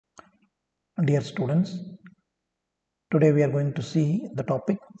Dear students, today we are going to see the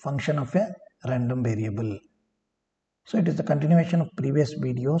topic function of a random variable. So it is the continuation of previous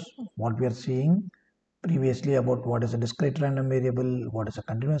videos, what we are seeing previously about what is a discrete random variable, what is a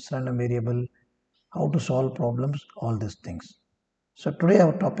continuous random variable, how to solve problems, all these things. So today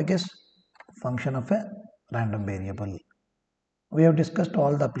our topic is function of a random variable. We have discussed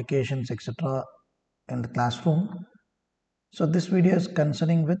all the applications etc. in the classroom. So this video is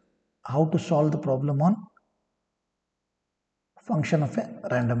concerning with how to solve the problem on function of a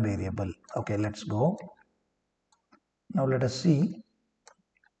random variable. Okay, let's go. Now let us see.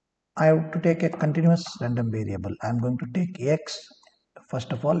 I have to take a continuous random variable. I am going to take x.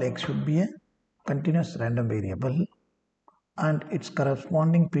 First of all, x should be a continuous random variable and its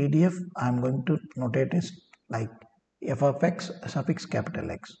corresponding PDF I am going to notate is like f of x suffix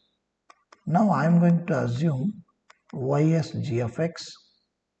capital X. Now I am going to assume y as g of x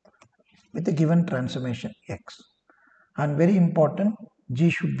with a given transformation x, and very important, g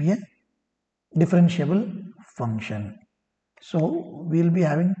should be a differentiable function. So we will be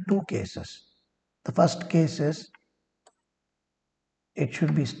having two cases. The first case is it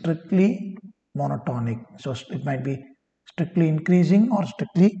should be strictly monotonic. So it might be strictly increasing or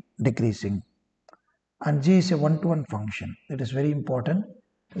strictly decreasing. And g is a one-to-one function. It is very important.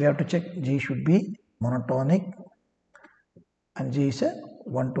 We have to check g should be monotonic and g is a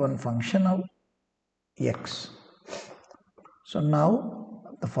one-to-one function of x. So now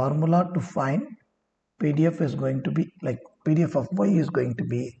the formula to find PDF is going to be like PDF of y is going to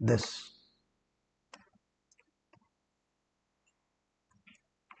be this.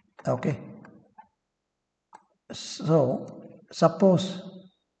 Okay. So suppose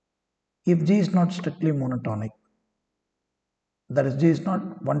if g is not strictly monotonic, that is g is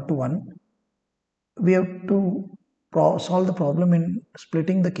not one to one, we have to solve the problem in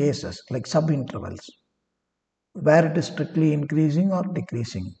splitting the cases like subintervals where it is strictly increasing or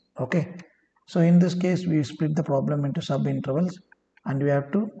decreasing. Okay. So in this case we split the problem into subintervals and we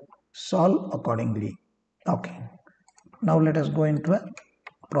have to solve accordingly. Okay. Now let us go into a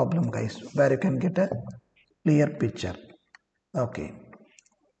problem, guys, where you can get a clear picture. Okay.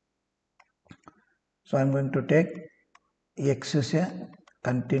 So I am going to take x is a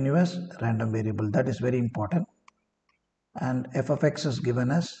continuous random variable, that is very important, and f of x is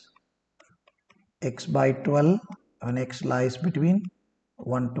given as x by 12 when x lies between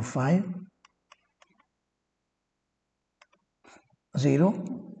 1 to 5,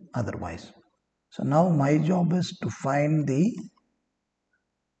 0 otherwise. So now my job is to find the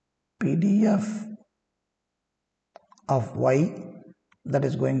PDF of y, that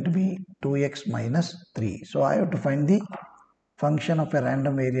is going to be 2x minus 3. So I have to find the function of a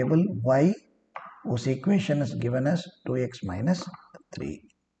random variable y whose equation is given as 2x minus 3.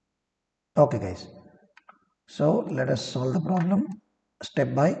 Okay, guys. So let us solve the problem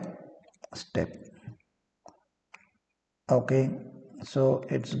step by step. Okay. So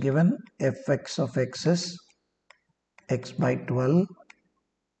it's given fx of x is x by 12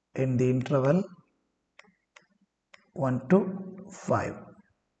 in the interval 1 to 5.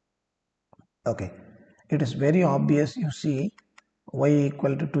 Okay. It is very obvious, you see, y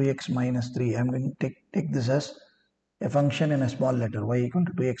equal to 2x minus 3. I'm going to take this as a function in a small letter, y equal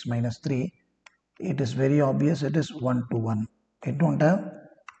to 2x minus 3. It is very obvious it is 1 to 1. It don't have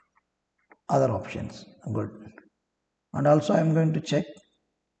other options. Good. And also I'm going to check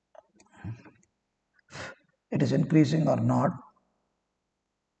it is increasing or not.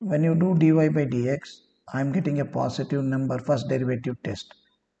 When you do dy by dx, I'm getting a positive number, first derivative test.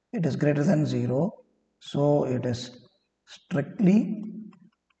 It is greater than 0, so it is strictly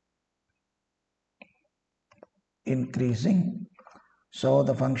increasing. So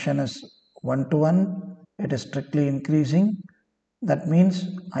the function is 1 to 1, it is strictly increasing. That means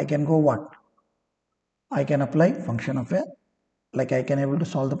I can go what? I can apply function of a, like I can able to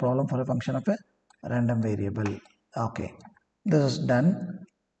solve the problem for a function of a random variable. Okay, this is done.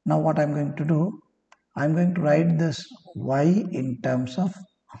 Now what I'm going to do, I'm going to write this y in terms of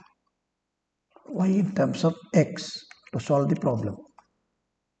x to solve the problem.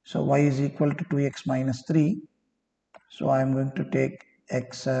 So y is equal to 2x minus 3. So I'm going to take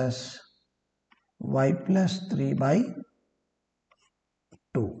x as y plus 3 by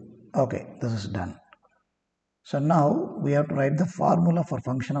 2. Okay, this is done. So now we have to write the formula for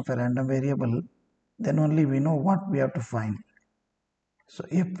function of a random variable. Then only we know what we have to find. So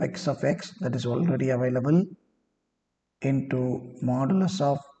if x of x, that is already available, into modulus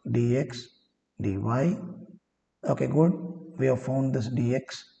of dx dy. Okay, good. We have found this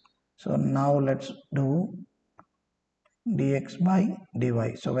dx. So now let's do dx by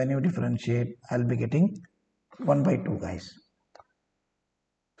dy. So when you differentiate, I'll be getting 1 by 2, guys.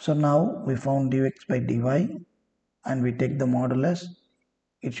 So now we found dx by dy and we take the modulus.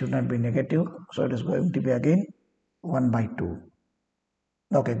 It should not be negative, so it is going to be again 1 by 2.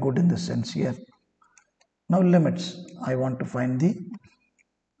 Okay, good in this sense here. Now limits. I want to find the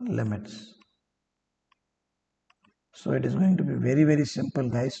limits. So it is going to be very simple,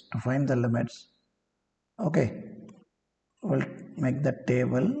 guys, to find the limits. Okay, we'll make the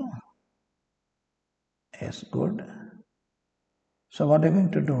table. Yes, good. So what I'm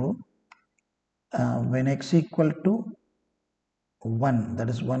going to do, when x equal to 1, that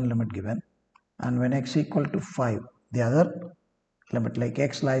is one limit given, and when x equal to 5, the other limit, like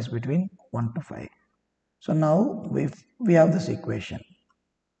x lies between 1 to 5. So now we have this equation.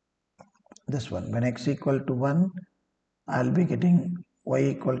 This one, when x equal to 1, I'll be getting y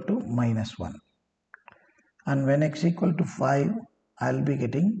equal to minus 1. And when x equal to 5, I'll be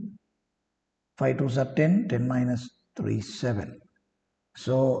getting 5 2s are 10, 10 minus 3 7.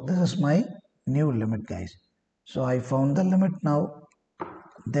 So this is my new limit, guys. So I found the limit now.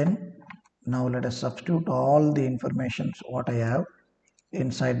 Then now let us substitute all the information what I have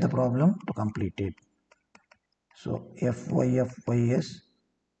inside the problem to complete it. So fy is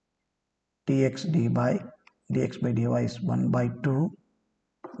dx by dy is 1 by 2.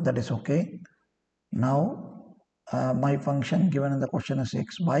 That is okay. Now my function given in the question is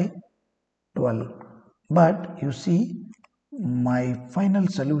x by 12. But you see, my final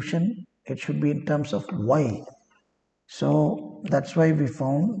solution, it should be in terms of y. So that's why we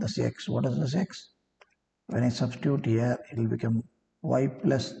found this x. What is this x? When I substitute here, it will become y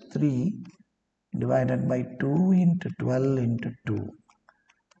plus 3 divided by 2 into 12 into 2,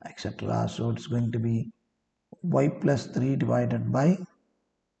 etc. So it's going to be y plus 3 divided by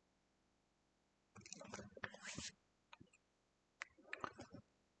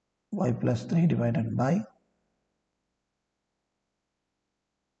y plus 3 divided by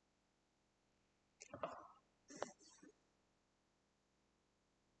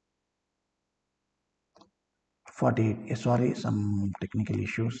 48. Sorry, some technical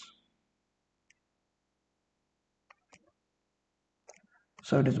issues.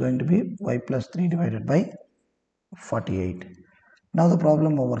 So it is going to be y plus 3 divided by 48. Now the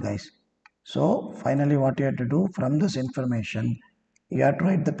problem over, guys. So finally what you have to do, from this information you have to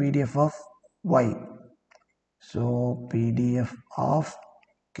write the PDF of y. So PDF of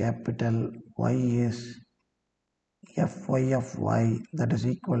capital Y is fy of y, that is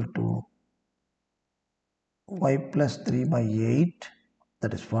equal to y plus 3 by 8,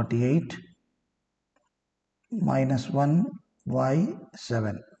 that is 48, minus 1 y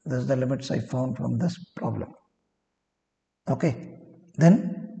 7. This is the limits I found from this problem. Okay,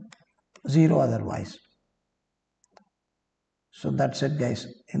 then 0 otherwise. So that's it, guys.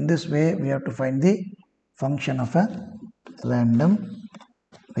 In this way we have to find the function of a random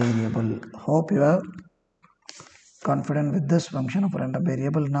variable. Hope you are confident with this function of a random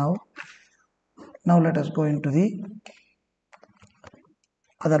variable. Now let us go into the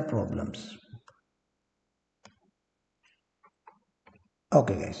other problems.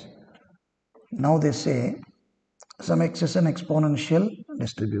 Okay, guys. Now they say some x is an exponential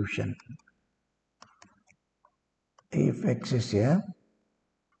distribution. If x is a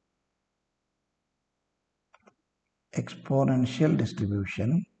exponential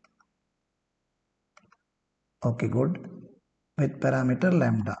distribution, okay, good, with parameter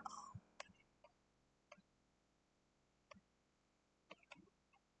lambda.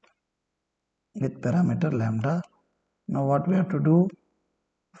 With parameter lambda. Now what we have to do,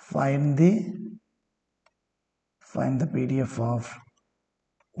 find the PDF of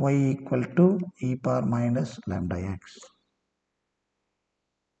y equal to e power minus lambda x.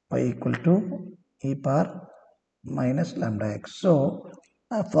 Y equal to e power minus lambda x. So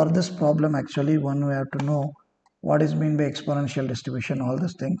for this problem, actually one we have to know what is mean by exponential distribution, all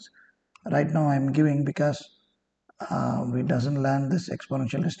these things. Right now I am giving because we doesn't learn this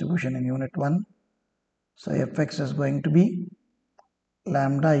exponential distribution in unit 1. So fx is going to be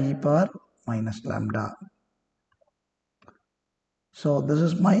lambda e power minus lambda. So this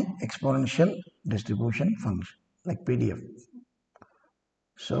is my exponential distribution function, like PDF.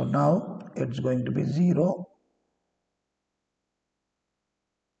 So now it's going to be 0.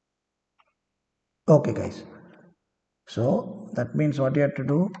 Okay, guys. So that means what you have to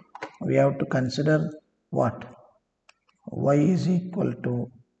do, we have to consider what? Y is equal to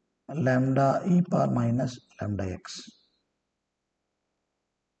lambda e power minus lambda x.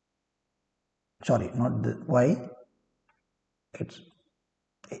 Sorry, not the y, it's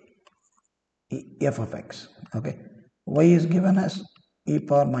f of x. Okay. y is given as e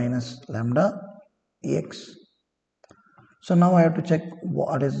power minus lambda x. So now I have to check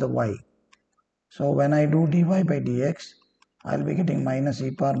what is the y. So when I do dy by dx, I will be getting minus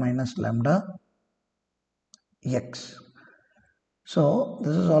e power minus lambda x. So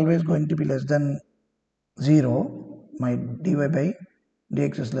this is always going to be less than 0. My dy by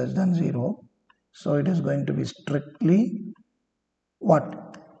dx is less than 0. So it is going to be strictly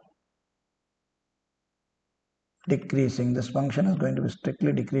what? Decreasing. This function is going to be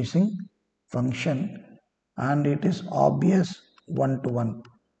strictly decreasing function, and it is obvious 1 to 1.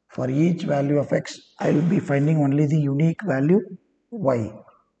 For each value of x, I will be finding only the unique value y.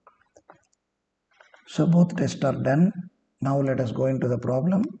 So both tests are done. Now let us go into the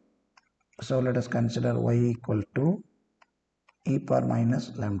problem. So let us consider y equal to e power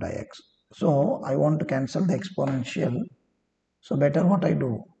minus lambda x. So I want to cancel the exponential. So better what I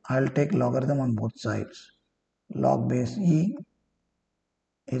do, I'll take logarithm on both sides. Log base e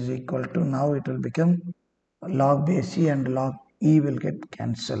is equal to, now it will become log base e and log e will get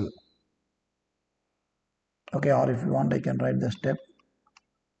cancelled. Okay, or if you want I can write the step.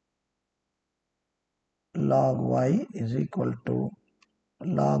 Log y is equal to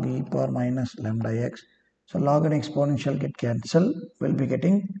log e power minus lambda x. So log and exponential get cancelled, we'll be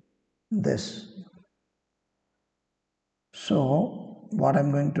getting this. So what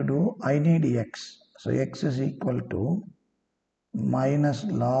I'm going to do, I need x. So x is equal to minus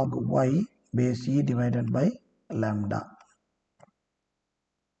log y base e divided by lambda.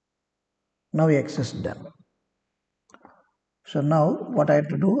 Now x is done. So now what I have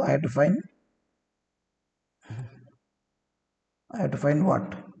to do, I have to find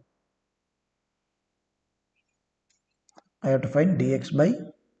what? I have to find dx by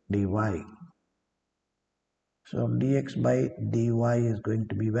dy. So dx by dy is going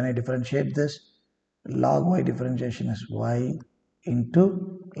to be, when I differentiate this, log y differentiation is y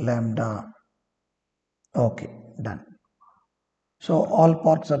into lambda. Okay, done. So all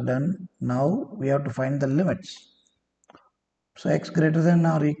parts are done. Now we have to find the limits. So x greater than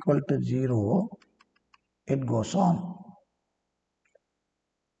or equal to 0, it goes on.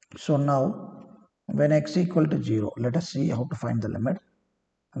 So now when x equal to 0, let us see how to find the limit.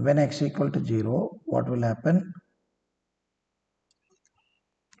 When x equal to 0, what will happen?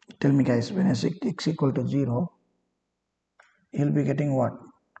 Tell me guys, when x equal to 0, you'll be getting what?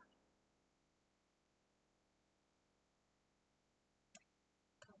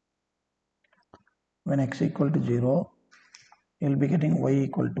 When x equal to 0, you'll be getting y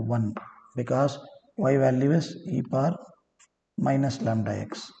equal to 1, because y value is e power minus lambda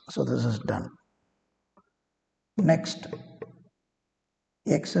x. So this is done. Next,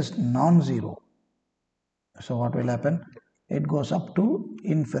 x is non-zero. So what will happen? It goes up to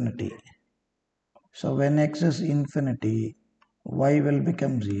infinity. So when x is infinity, y will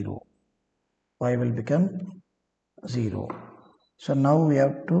become 0. Y will become 0. So now we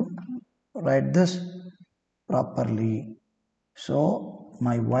have to write this properly. So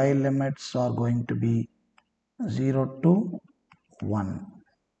my y limits are going to be 0 to 1.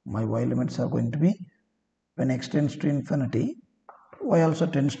 My y limits are going to be, when x tends to infinity, y also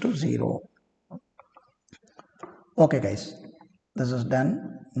tends to 0. Okay guys, this is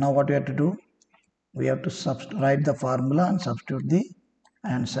done. Now what we have to do, we have to write the formula and substitute the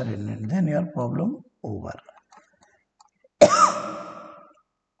answer in it. Then your problem over.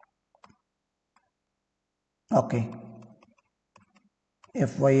 Okay.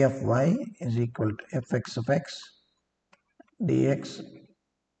 Fy of y is equal to fx of x dx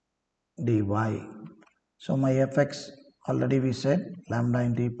dy. So my fx, already we said lambda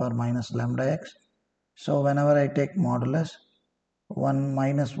into e power minus lambda x. So whenever I take modulus, 1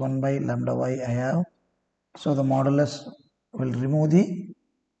 minus 1 by lambda y I have. So the modulus will remove the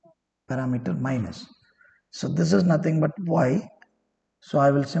parameter minus. So this is nothing but y. So I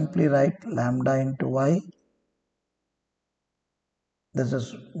will simply write lambda into y. This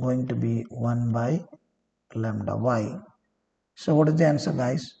is going to be 1 by lambda y. So what is the answer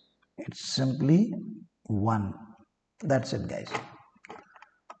guys? It's simply 1. That's it guys.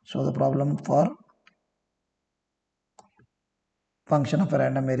 So the problem for function of a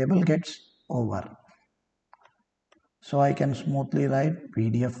random variable gets over. So I can smoothly write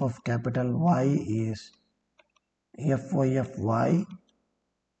PDF of capital Y is Fy of y,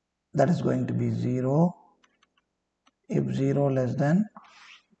 that is going to be 0 if 0 less than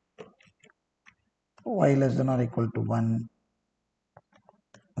y less than or equal to 1,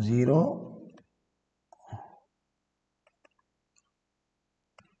 0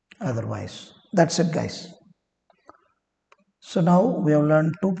 otherwise. That's it guys. So now we have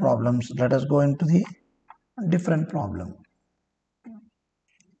learned two problems. Let us go into the different problem.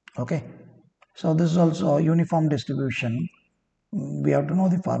 Okay, so this is also a uniform distribution. We have to know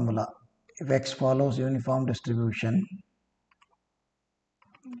the formula. If x follows uniform distribution,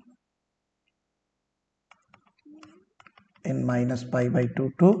 in minus pi by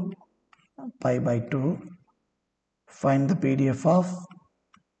 2 to pi by 2, find the PDF of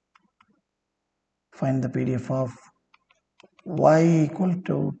y equal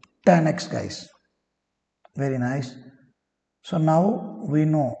to tan x, guys. Very nice. So now we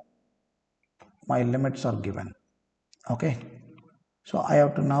know my limits are given. Okay, so I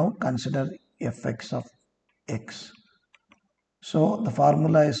have to now consider fx of x. So the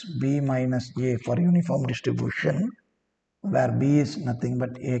formula is b minus a for uniform distribution, where b is nothing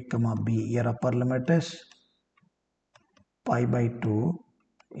but a comma b. Your upper limit is pi by 2,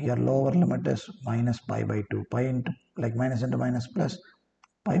 your lower limit is minus pi by 2. Pi into, like minus into minus plus,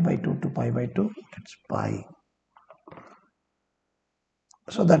 pi by 2 to pi by 2, it's pi.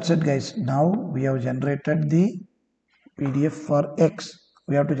 So that's it, guys. Now we have generated the PDF for x.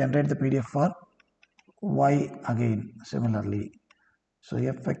 We have to generate the PDF for y again similarly. So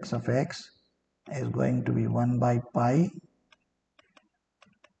fx of x is going to be 1 by pi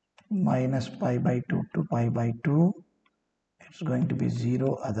minus pi by 2 to pi by 2. It's going to be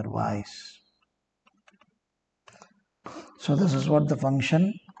 0 otherwise. So this is what the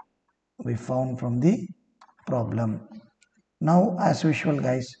function we found from the problem. Now as usual,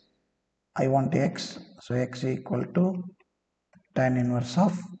 guys, I want x, so x equal to tan inverse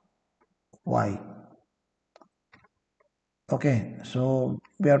of y. Okay, so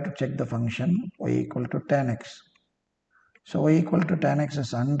we have to check the function y equal to tan x. So y equal to tan x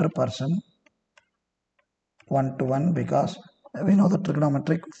is 100% 1 to 1 because we know the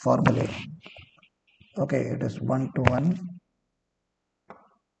trigonometric formula. Okay, it is 1 to 1,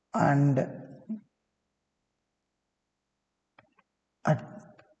 and at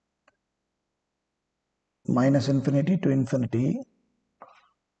minus infinity to infinity,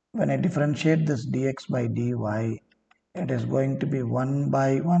 when I differentiate this dx by dy, it is going to be 1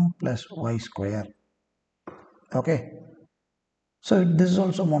 by 1 plus y square. Okay, so this is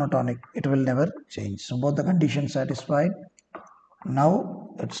also monotonic, it will never change. So both the conditions satisfied. Now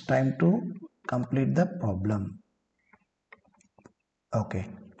it's time to complete the problem. Okay,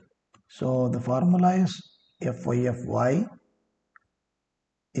 so the formula is fy of y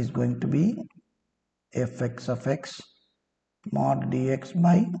is going to be fx of x mod dx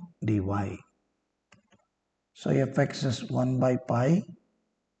by dy. So fx is 1 by pi,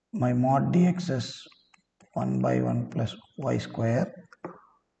 my mod dx is 1 by 1 plus y square.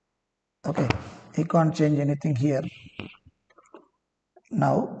 Okay, I can't change anything here.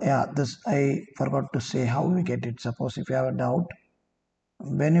 Now, yeah, this I forgot to say how we get it. Suppose if you have a doubt,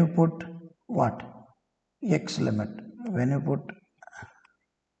 when you put what? X limit, when you put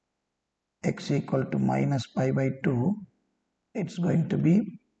x equal to minus pi by 2, it's going to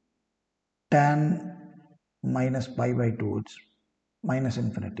be tan minus pi by 2, it's minus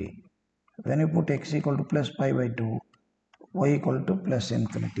infinity. When you put x equal to plus pi by 2, y equal to plus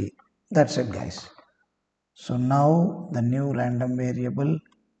infinity. That's it, guys. So now the new random variable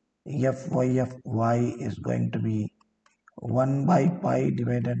fy of y is going to be 1 by pi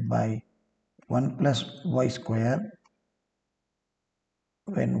divided by 1 plus y square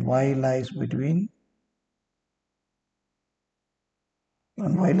when y lies between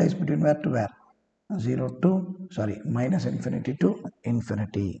where to where? 0 to, minus infinity to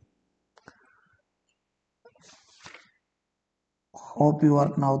infinity. Hope you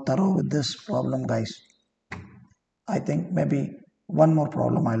are now thorough with this problem, guys. I think maybe one more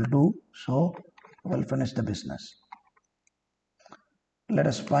problem I'll do, so we'll finish the business. Let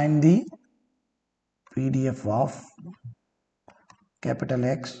us find the PDF of capital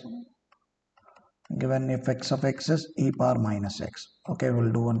X given if x of x is e power minus x. Okay,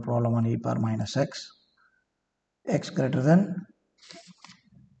 we'll do one problem on e power minus x. X greater than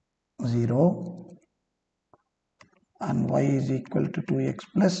 0 and y is equal to 2x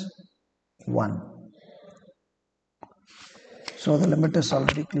plus 1. So the limit is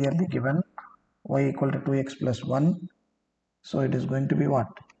already clearly given, y equal to 2x plus 1. So it is going to be what?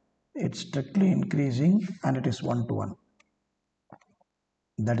 It's strictly increasing and it is 1 to 1.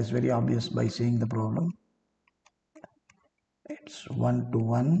 That is very obvious by seeing the problem. It's 1 to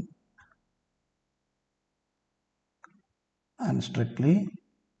 1 and strictly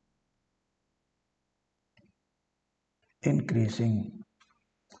increasing.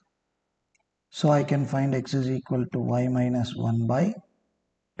 So I can find x is equal to y minus 1 by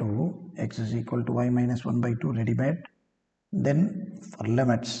 2. X is equal to y minus 1 by 2 ready made. Then for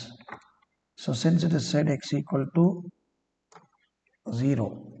limits, So since it is said x equal to 0,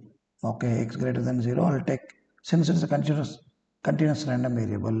 okay, x greater than 0, I'll take, since it's a continuous random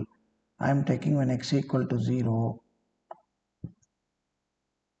variable, I'm taking when x equal to 0,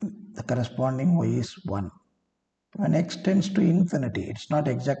 the corresponding y is 1. When x tends to infinity, it's not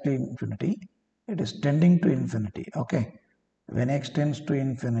exactly infinity, it is tending to infinity, okay. When x tends to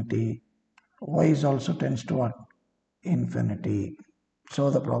infinity, y is also tends to what? Infinity. So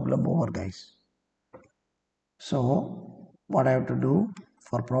the problem over, guys. So what I have to do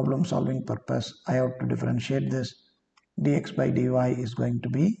for problem solving purpose, I have to differentiate this. Dx by dy is going to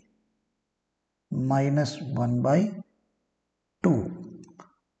be minus 1 by 2.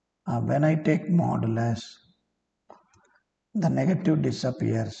 When I take modulus, the negative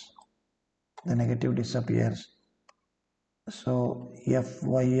disappears. The negative disappears. So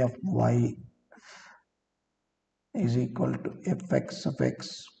fy of y is equal to fx of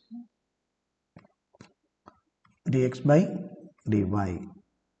x dx by dy.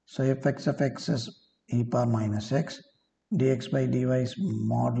 So fx of x is e power minus x, dx by dy is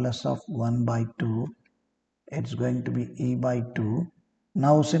modulus of 1 by 2, it's going to be e by 2.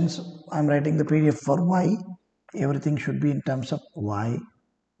 Now since I'm writing the PDF for y, everything should be in terms of y.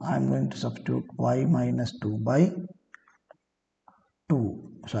 I'm going to substitute y minus 2 by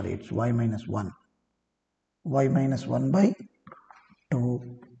 2, sorry, it's y minus 1. Y minus 1 by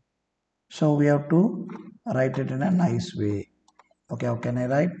 2. So we have to write it in a nice way. Okay, how can I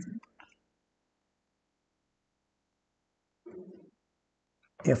write?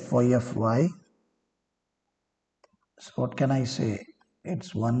 Fy of y. So what can I say?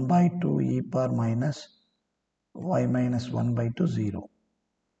 It's 1 by 2 e power minus y minus 1 by 2, 0.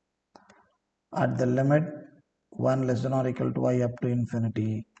 At the limit 1 less than or equal to y up to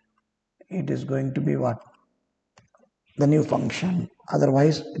infinity, it is going to be what? The new function.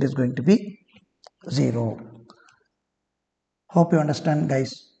 Otherwise, it is going to be 0. Hope you understand,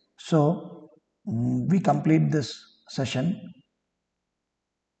 guys. So, we complete this session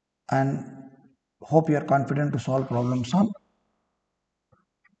and hope you are confident to solve problems on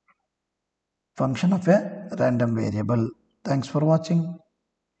function of a random variable. Thanks for watching.